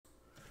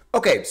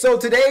Okay, so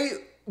today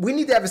we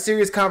need to have a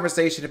serious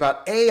conversation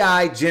about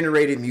AI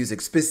generated music,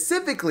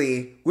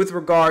 specifically with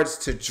regards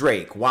to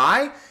Drake.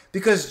 Why?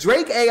 Because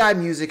Drake AI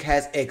music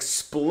has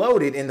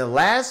exploded in the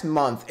last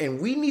month, and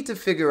we need to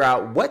figure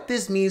out what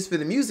this means for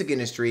the music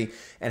industry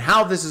and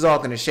how this is all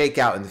going to shake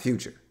out in the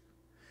future.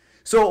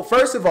 So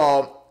first of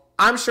all,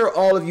 I'm sure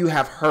all of you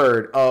have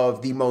heard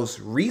of the most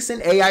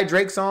recent AI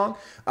Drake song,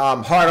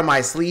 Heart on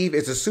My Sleeve.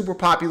 It's a super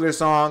popular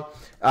song.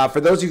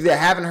 For those of you that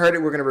haven't heard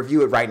it, we're going to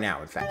review it right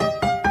now, in fact.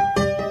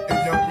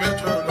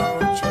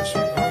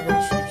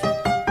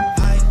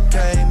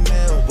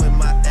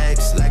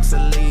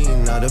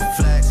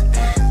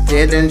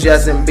 Didn't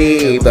Justin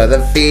Bieber,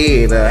 the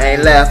fever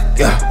ain't left.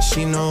 Hey,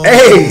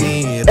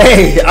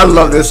 I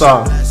love this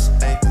song.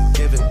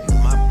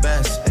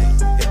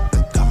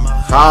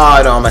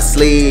 Heart on my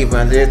sleeve,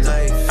 and it.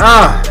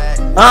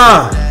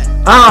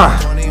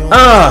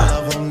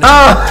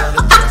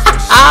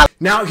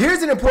 Now,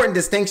 here's an important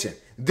distinction.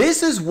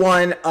 This is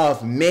one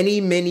of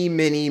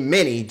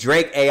many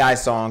Drake AI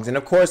songs, and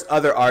of course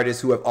other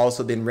artists who have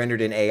also been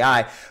rendered in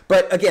AI.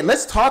 But again,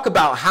 let's talk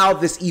about how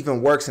this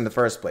even works in the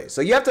first place.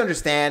 So you have to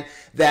understand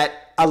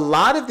that a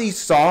lot of these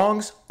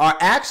songs are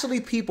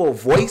actually people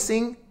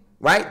voicing,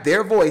 right,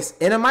 their voice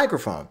in a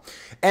microphone.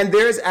 And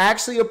there's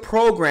actually a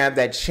program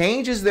that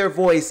changes their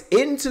voice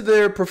into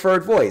their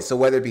preferred voice. So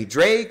whether it be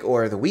Drake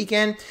or The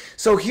Weeknd.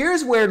 So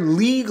here's where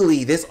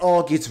legally this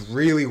all gets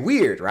really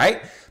weird,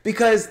 right?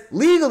 Because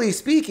legally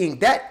speaking,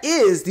 that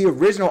is the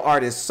original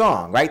artist's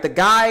song, right? The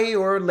guy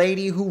or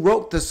lady who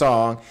wrote the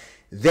song,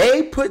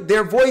 they put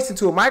their voice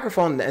into a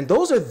microphone and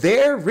those are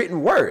their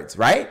written words,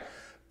 right?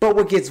 But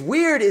what gets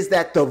weird is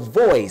that the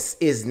voice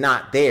is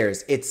not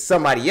theirs. It's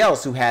somebody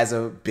else who has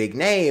a big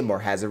name or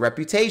has a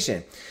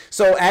reputation.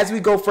 So as we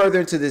go further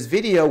into this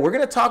video, we're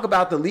going to talk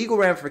about the legal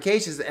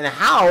ramifications and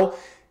how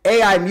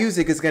AI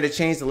music is going to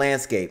change the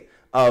landscape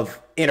of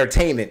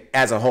entertainment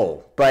as a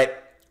whole.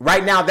 But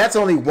right now, that's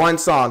only one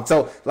song.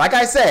 So like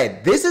I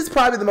said, this is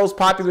probably the most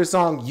popular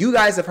song you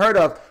guys have heard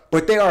of,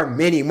 but there are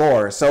many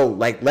more. So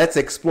like, let's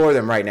explore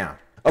them right now.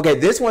 Okay,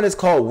 this one is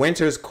called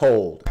Winter's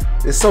Cold.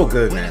 It's so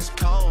good, man.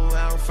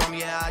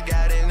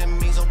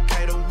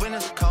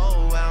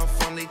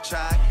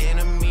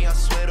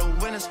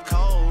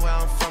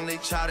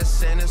 Try to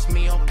sentence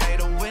me, okay,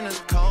 the winter's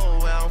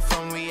cold. Where I'm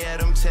from, we had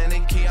them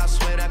tenant key. I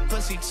swear that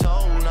pussy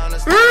told.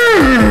 Honestly,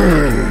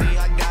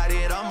 I got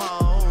it on my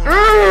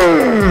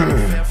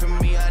own. For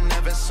me, I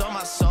never saw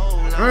my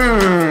soul.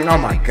 Oh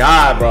my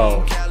God,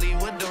 bro. Cali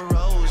with the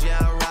rose, yeah,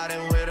 I'm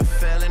riding with a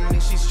felony.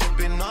 She's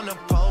stripping on the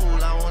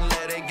pole. I won't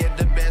let her get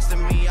the best of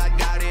me. I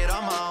got it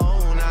on my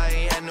own. I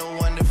ain't had no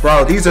one to.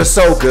 Bro, these are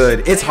so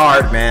good. It's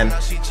hard, man.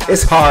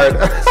 It's hard.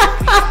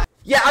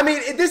 Yeah, I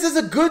mean, this is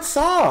a good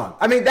song.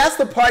 I mean, that's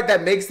the part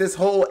that makes this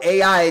whole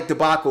AI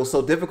debacle so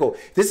difficult.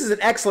 This is an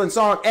excellent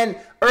song. And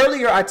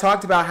earlier I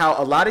talked about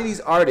how a lot of these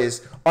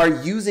artists are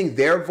using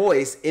their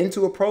voice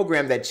into a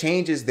program that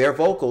changes their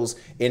vocals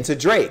into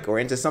Drake or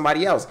into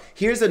somebody else.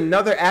 Here's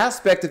another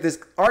aspect of this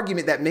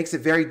argument that makes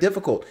it very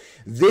difficult.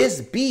 This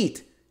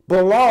beat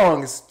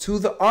belongs to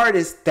the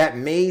artist that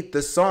made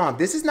the song.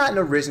 This is not an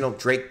original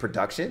Drake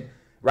production,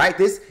 right?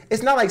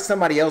 It's not like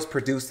somebody else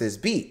produced this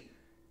beat.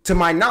 To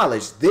my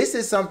knowledge, this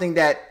is something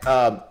that,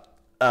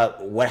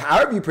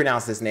 however you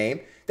pronounce this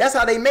name, that's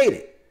how they made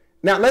it.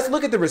 Now, let's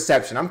look at the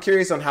reception. I'm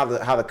curious on how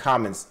the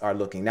comments are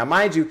looking. Now,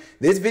 mind you,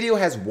 this video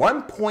has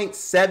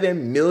 1.7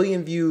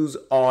 million views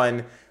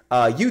on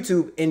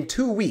YouTube in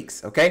 2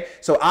 weeks, okay?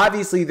 So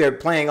obviously, they're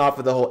playing off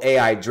of the whole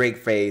AI Drake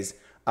phase.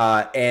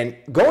 And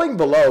going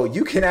below,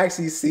 you can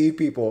actually see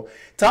people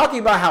talking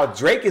about how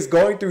Drake is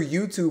going through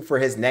YouTube for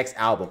his next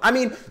album. I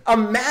mean,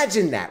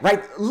 imagine that,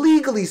 right?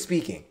 Legally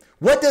speaking.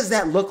 What does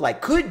that look like?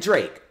 Could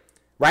Drake,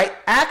 right,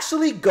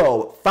 actually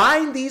go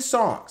find these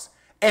songs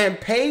and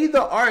pay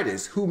the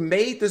artist who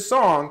made the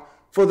song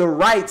for the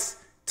rights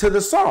to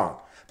the song?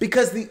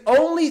 Because the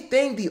only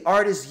thing the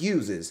artist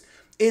uses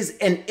is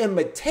an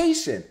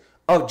imitation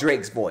of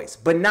Drake's voice,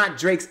 but not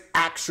Drake's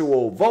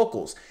actual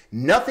vocals.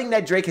 Nothing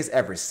that Drake has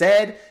ever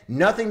said,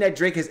 nothing that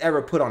Drake has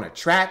ever put on a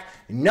track,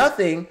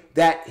 nothing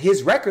that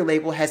his record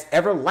label has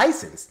ever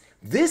licensed.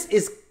 This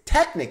is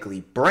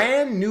technically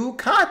brand new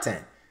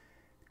content.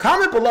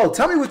 Comment below.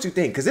 Tell me what you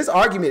think, because this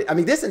argument, I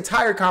mean, this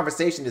entire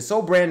conversation is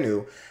so brand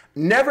new.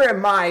 Never in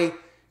my,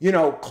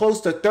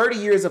 close to 30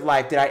 years of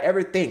life did I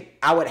ever think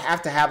I would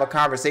have to have a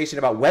conversation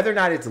about whether or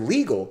not it's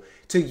legal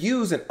to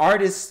use an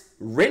artist's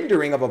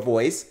rendering of a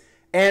voice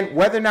and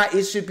whether or not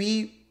it should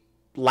be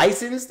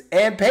licensed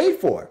and paid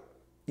for.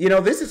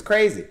 This is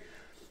crazy.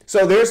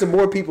 So there's some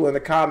more people in the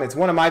comments.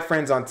 One of my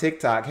friends on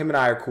TikTok, him and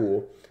I are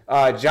cool.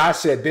 Josh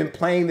said, been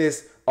playing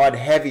this on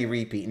heavy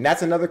repeat. And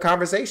that's another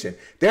conversation.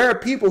 There are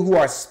people who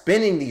are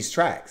spinning these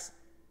tracks,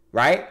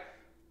 right?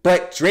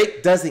 But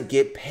Drake doesn't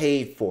get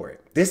paid for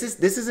it. This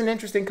is an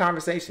interesting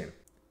conversation.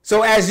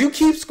 So as you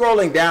keep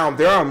scrolling down,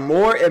 there are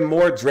more and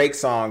more Drake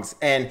songs.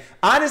 And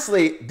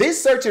honestly,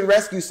 this Search and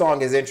Rescue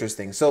song is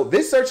interesting. So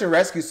this Search and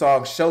Rescue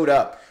song showed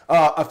up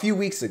a few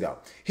weeks ago.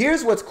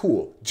 Here's what's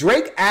cool.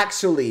 Drake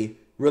actually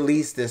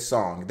released this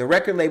song. The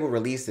record label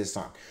released this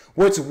song.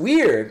 What's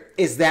weird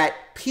is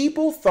that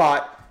people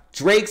thought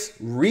Drake's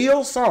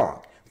real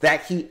song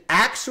that he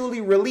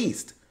actually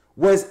released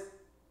was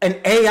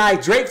an AI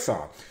Drake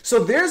song.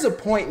 So there's a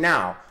point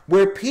now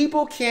where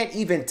people can't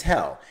even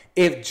tell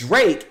if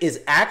Drake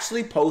is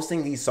actually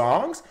posting these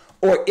songs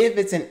or if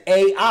it's an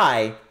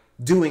AI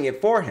doing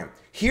it for him.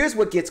 Here's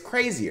what gets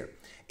crazier.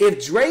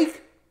 If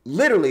Drake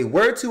literally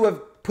were to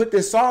have put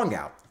this song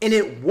out and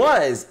it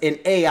was an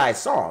AI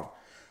song,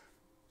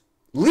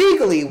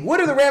 legally, what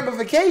are the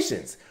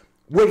ramifications?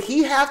 Would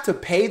he have to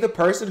pay the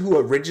person who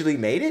originally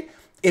made it?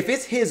 If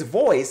it's his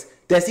voice,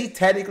 does he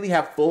technically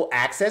have full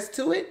access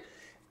to it?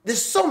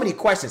 There's so many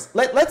questions.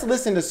 Let's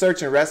listen to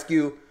Search and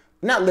Rescue.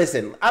 Not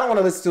listen. I don't want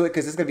to listen to it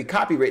because it's going to be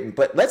copywritten,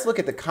 but let's look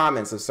at the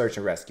comments of Search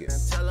and Rescue.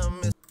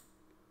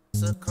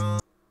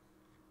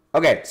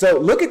 Okay, so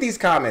look at these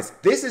comments.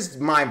 This is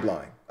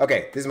mind-blowing.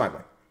 Okay, this is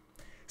mind-blowing.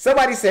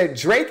 Somebody said,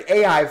 Drake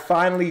AI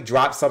finally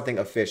dropped something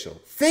official.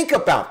 Think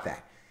about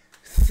that.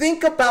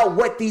 Think about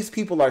what these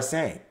people are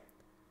saying.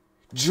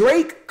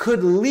 Drake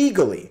could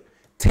legally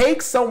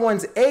take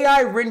someone's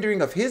AI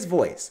rendering of his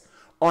voice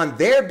on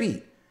their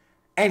beat,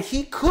 and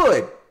he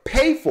could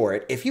pay for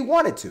it if he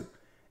wanted to,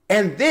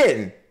 and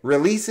then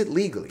release it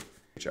legally.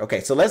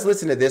 Okay, so let's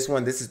listen to this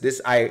one.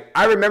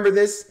 I remember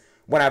this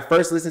when I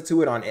first listened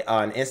to it on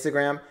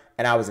Instagram,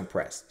 and I was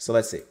impressed. So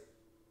let's see.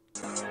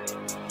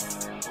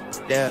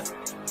 Yeah.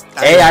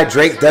 AI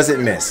Drake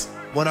doesn't miss.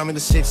 When I'm in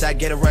the six, I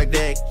get a right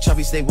deck.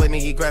 Chubby stay with me,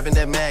 he grabbing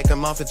that Mac.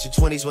 I'm off at your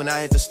 20s when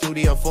I hit the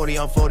studio. 40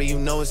 on 40, you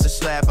know it's a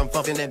slap. I'm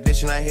fucking that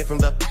bitch and I hit from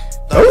the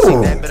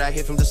back, but I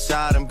hit from the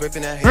side. I'm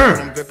gripping her head,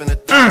 I'm gripping the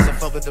thighs. I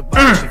fuck with the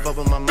body, she fuck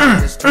with my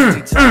mind. It's too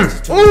many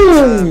times, too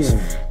many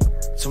times.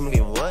 Too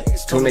many what?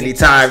 Too many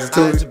times.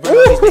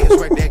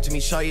 Right back to me,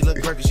 show you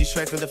look perfect. She's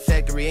straight from the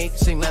factory, ain't the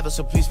same level,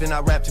 so please be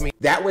not rap to me.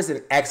 That was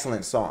an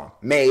excellent song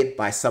made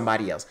by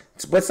somebody else.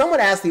 But someone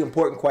asked the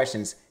important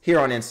questions here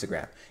on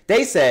Instagram.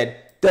 They said,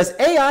 does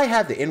AI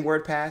have the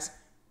N-word pass?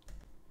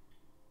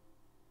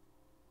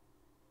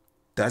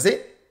 Does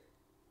it?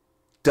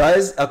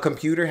 Does a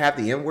computer have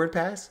the N-word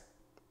pass?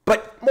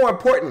 But more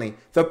importantly,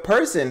 the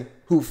person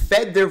who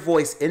fed their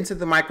voice into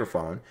the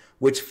microphone,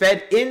 which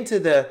fed into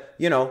the,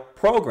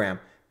 program,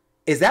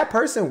 is that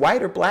person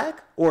white or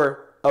black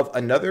or of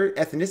another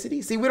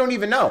ethnicity? See, we don't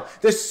even know.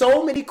 There's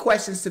so many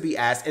questions to be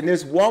asked, and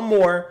there's one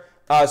more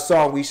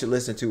song we should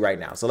listen to right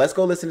now. So let's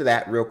go listen to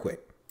that real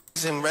quick.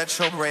 In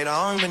retrograde,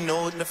 I don't even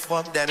know what the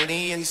fuck that it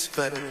is,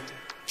 but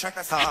check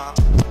us out.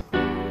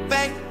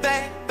 Back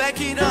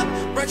it up,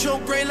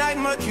 retrograde like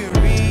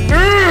Mercury.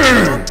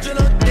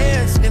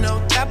 Dance,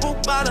 apple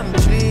bottom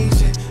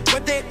jeans,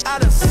 but they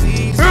out of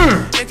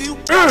season. If you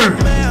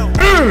got mail,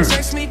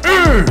 text me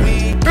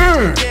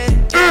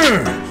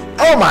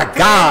oh my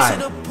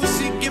God.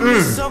 Give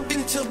me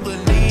something to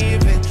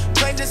believe in.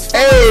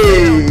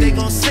 Hey, they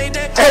gon' say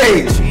that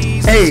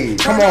hey,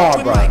 come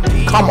on, bro.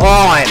 Come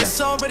on.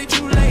 It's already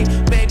too late,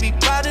 baby.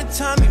 By the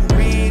time you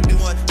redo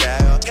it,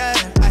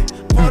 I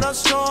put on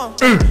storm.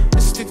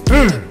 It's the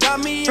got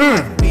me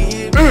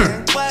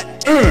what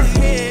in the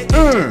head,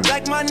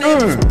 like my name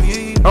is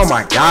B. Oh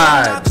my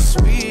God.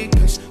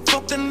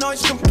 Fuck the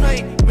noise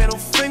complaint, middle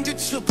finger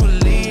to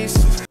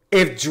police.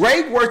 If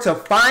Drake were to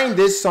find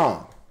this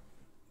song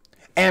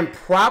and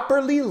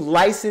properly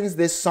license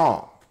this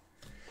song,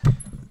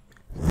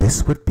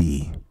 this would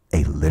be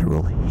a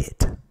literal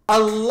hit. A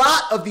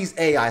lot of these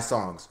AI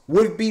songs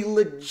would be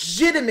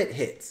legitimate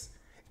hits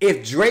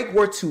if Drake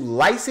were to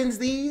license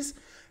these,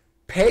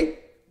 pay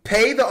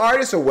the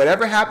artist or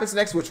whatever happens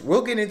next, which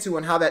we'll get into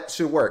and how that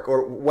should work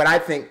or what I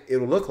think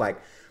it'll look like.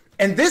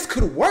 And this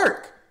could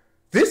work.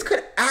 This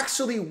could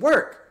actually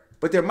work,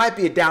 but there might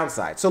be a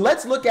downside. So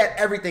let's look at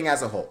everything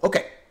as a whole.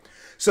 Okay,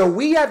 so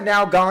we have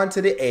now gone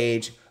to the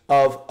age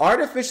of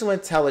artificial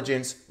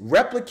intelligence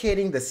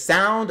replicating the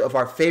sound of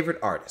our favorite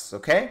artists,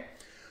 okay?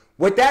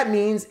 What that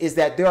means is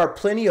that there are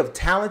plenty of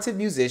talented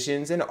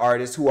musicians and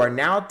artists who are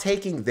now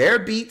taking their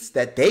beats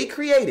that they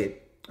created,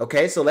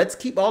 okay? So let's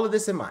keep all of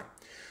this in mind.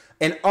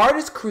 An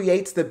artist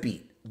creates the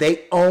beat.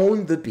 They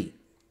own the beat.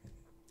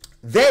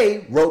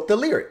 They wrote the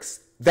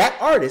lyrics. That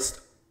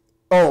artist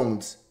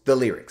owns the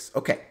lyrics.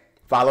 Okay,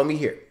 follow me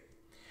here.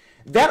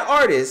 That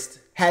artist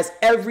has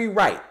every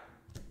right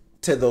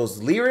to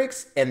those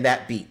lyrics and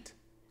that beat.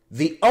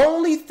 The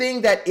only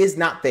thing that is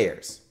not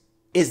theirs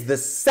is the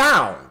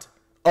sound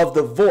of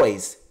the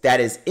voice that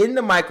is in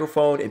the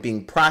microphone and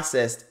being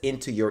processed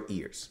into your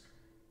ears.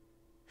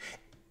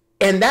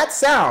 And that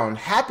sound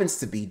happens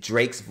to be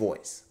Drake's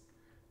voice,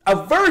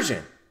 a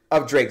version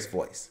of Drake's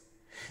voice.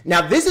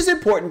 Now, this is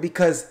important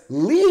because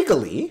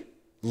legally,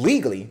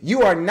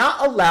 you are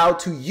not allowed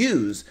to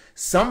use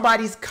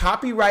somebody's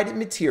copyrighted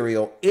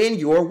material in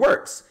your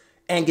works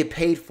and get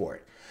paid for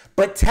it.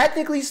 But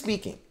technically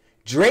speaking,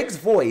 Drake's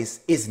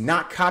voice is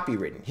not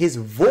copywritten. His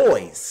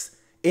voice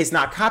is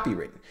not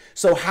copywritten.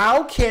 So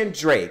how can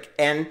Drake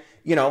and,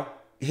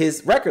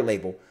 his record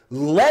label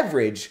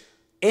leverage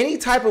any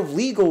type of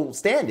legal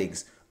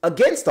standings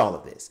against all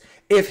of this.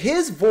 If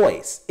his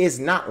voice is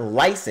not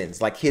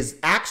licensed, like his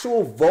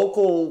actual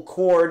vocal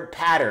cord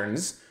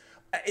patterns,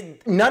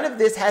 none of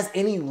this has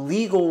any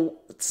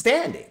legal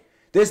standing.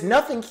 There's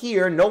nothing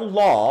here, no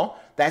law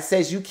that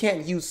says you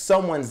can't use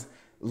someone's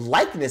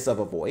likeness of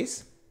a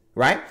voice,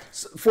 right?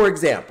 So, for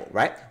example,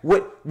 right?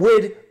 Would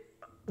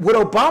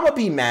Obama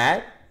be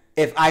mad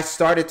if I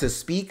started to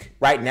speak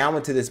right now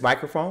into this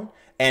microphone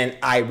and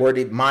I were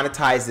to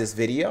monetize this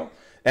video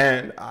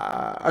and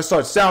I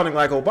start sounding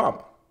like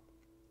Obama?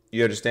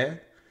 You understand?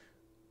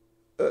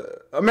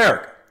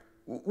 America,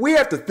 we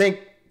have to think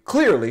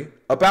clearly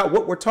about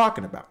what we're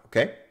talking about,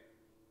 okay?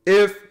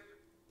 If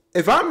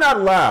I'm not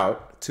allowed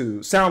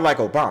to sound like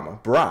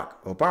Obama, Barack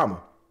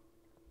Obama,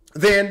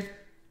 then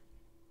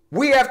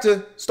we have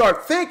to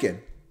start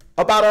thinking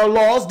about our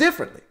laws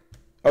differently,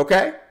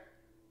 okay?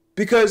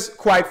 Because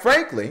quite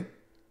frankly,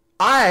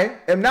 I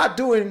am not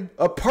doing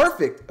a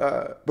perfect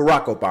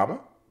Barack Obama,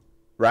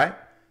 right?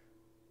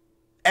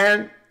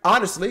 And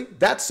honestly,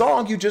 that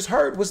song you just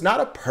heard was not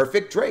a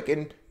perfect Drake,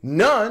 and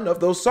none of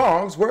those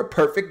songs were a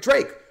perfect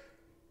Drake.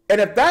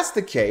 And if that's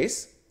the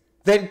case,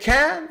 then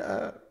can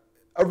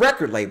a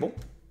record label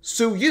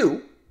sue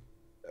you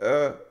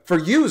for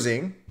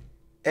using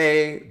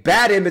a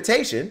bad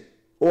imitation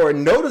or a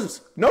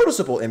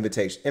noticeable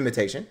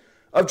imitation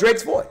of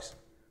Drake's voice?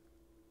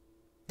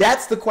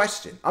 That's the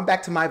question. I'm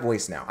back to my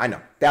voice now. I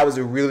know that was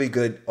a really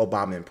good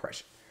Obama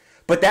impression,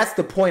 but that's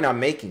the point I'm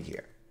making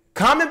here.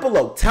 Comment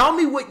below. Tell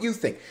me what you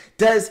think.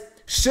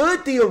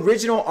 Should the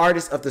original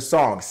artist of the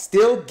song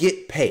still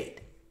get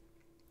paid?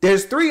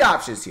 There's three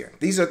options here.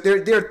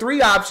 There are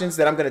three options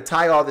that I'm going to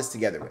tie all this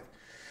together with.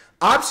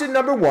 Option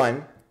number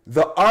one,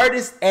 the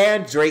artist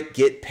and Drake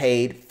get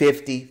paid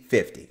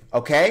 50-50.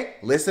 Okay?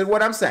 Listen to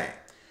what I'm saying.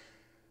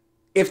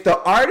 If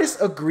the artist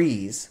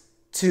agrees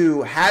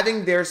to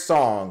having their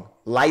song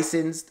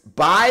licensed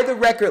by the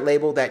record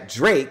label that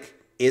Drake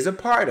is a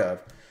part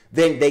of,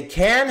 then they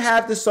can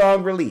have the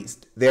song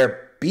released.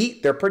 Their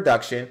beat, their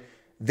production,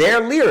 their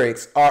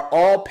lyrics are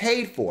all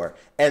paid for.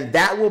 And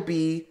that will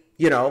be,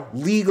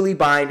 legally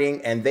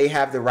binding, and they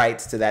have the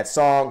rights to that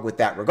song with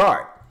that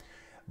regard.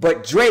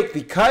 But Drake,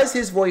 because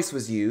his voice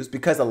was used,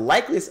 because a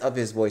likeness of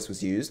his voice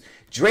was used,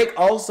 Drake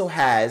also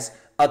has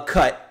a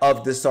cut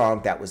of the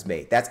song that was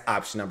made. That's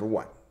option number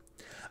one.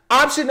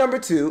 Option number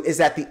two is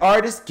that the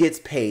artist gets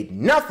paid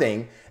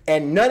nothing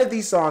and none of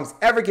these songs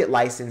ever get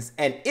licensed.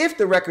 And if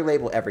the record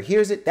label ever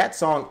hears it, that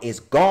song is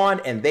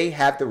gone and they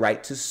have the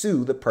right to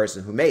sue the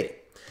person who made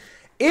it.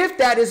 If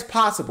that is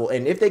possible,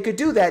 and if they could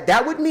do that,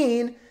 that would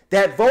mean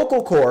that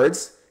vocal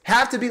cords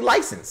have to be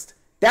licensed.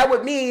 That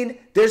would mean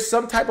there's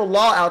some type of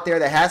law out there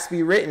that has to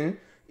be written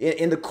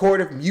in the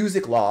court of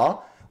music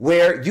law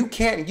where you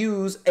can't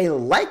use a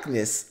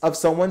likeness of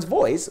someone's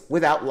voice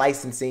without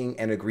licensing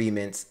and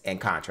agreements and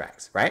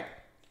contracts, right?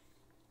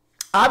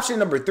 Option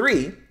number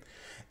three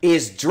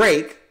is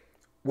Drake,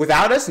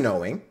 without us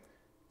knowing,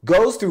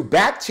 goes through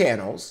back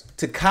channels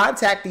to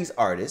contact these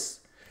artists,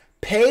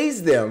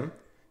 pays them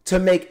to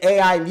make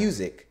AI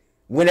music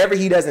whenever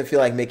he doesn't feel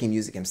like making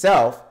music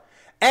himself,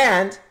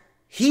 and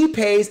he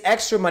pays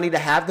extra money to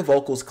have the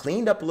vocals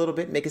cleaned up a little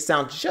bit, make it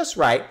sound just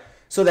right,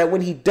 so that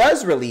when he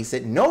does release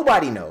it,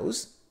 nobody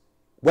knows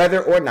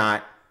whether or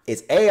not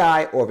it's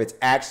AI or if it's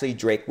actually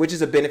Drake, which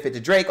is a benefit to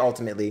Drake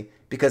ultimately,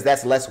 because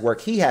that's less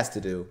work he has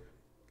to do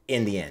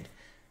in the end.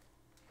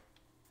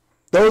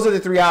 Those are the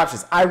three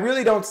options. I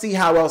really don't see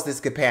how else this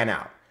could pan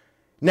out.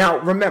 Now,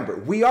 remember,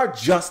 we are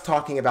just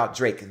talking about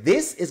Drake.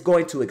 This is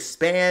going to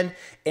expand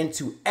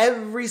into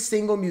every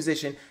single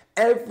musician,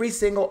 every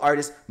single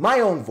artist. My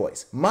own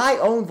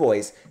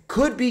voice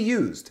could be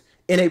used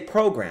in a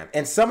program,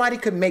 and somebody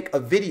could make a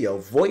video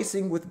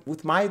voicing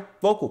with my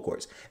vocal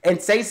cords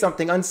and say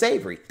something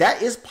unsavory.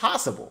 That is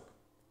possible.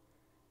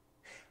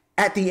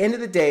 At the end of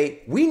the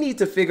day, we need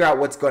to figure out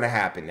what's going to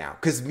happen now,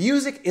 because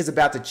music is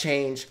about to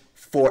change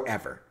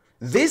forever.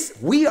 This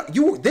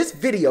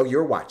video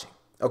you're watching,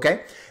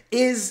 okay,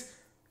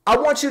 I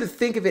want you to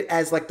think of it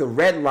as like the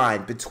red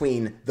line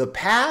between the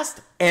past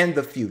and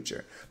the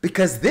future,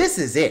 because this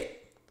is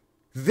it.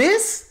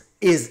 This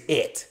is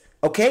it.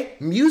 Okay?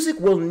 Music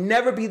will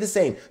never be the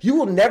same. You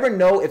will never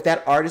know if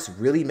that artist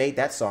really made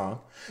that song.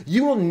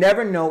 You will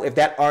never know if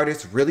that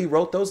artist really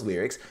wrote those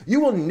lyrics. You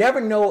will never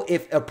know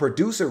if a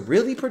producer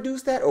really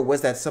produced that or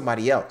was that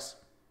somebody else.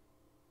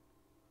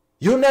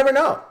 You'll never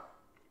know.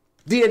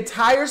 The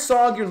entire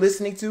song you're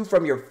listening to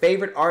from your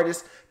favorite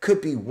artist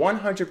could be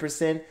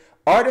 100%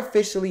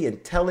 artificially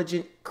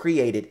intelligent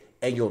created,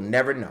 and you'll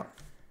never know.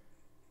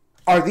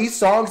 Are these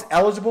songs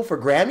eligible for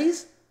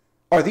Grammys?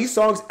 Are these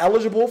songs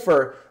eligible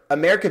for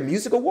American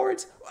Music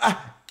Awards?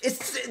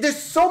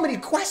 There's so many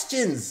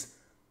questions.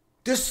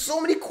 There's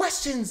so many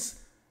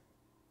questions.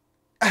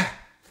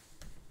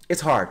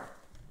 It's hard.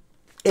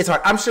 It's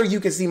hard. I'm sure you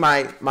can see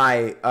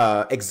my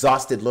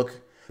exhausted look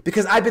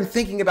because I've been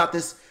thinking about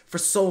this for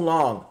so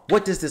long.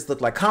 What does this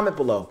look like? Comment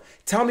below.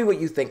 Tell me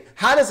what you think.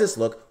 How does this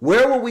look?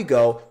 Where will we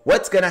go?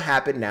 What's going to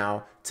happen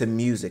now to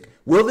music?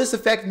 Will this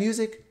affect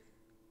music?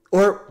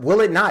 Or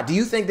will it not? Do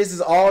you think this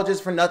is all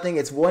just for nothing?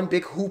 It's one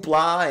big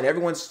hoopla and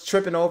everyone's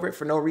tripping over it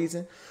for no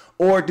reason?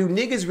 Or do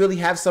niggas really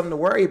have something to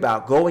worry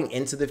about going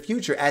into the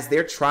future as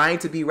they're trying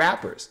to be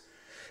rappers?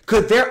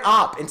 Could their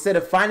op, instead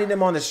of finding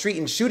them on the street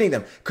and shooting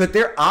them, could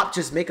their op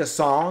just make a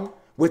song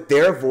with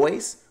their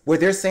voice where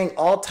they're saying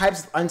all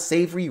types of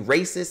unsavory,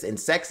 racist, and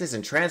sexist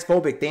and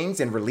transphobic things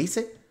and release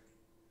it?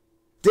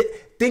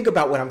 Think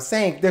about what I'm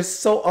saying.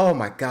 Oh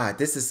my God,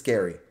 this is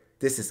scary.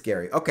 This is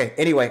scary. Okay,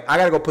 anyway, I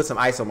gotta go put some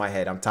ice on my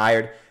head. I'm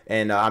tired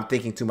and I'm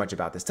thinking too much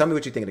about this. Tell me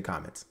what you think in the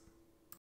comments.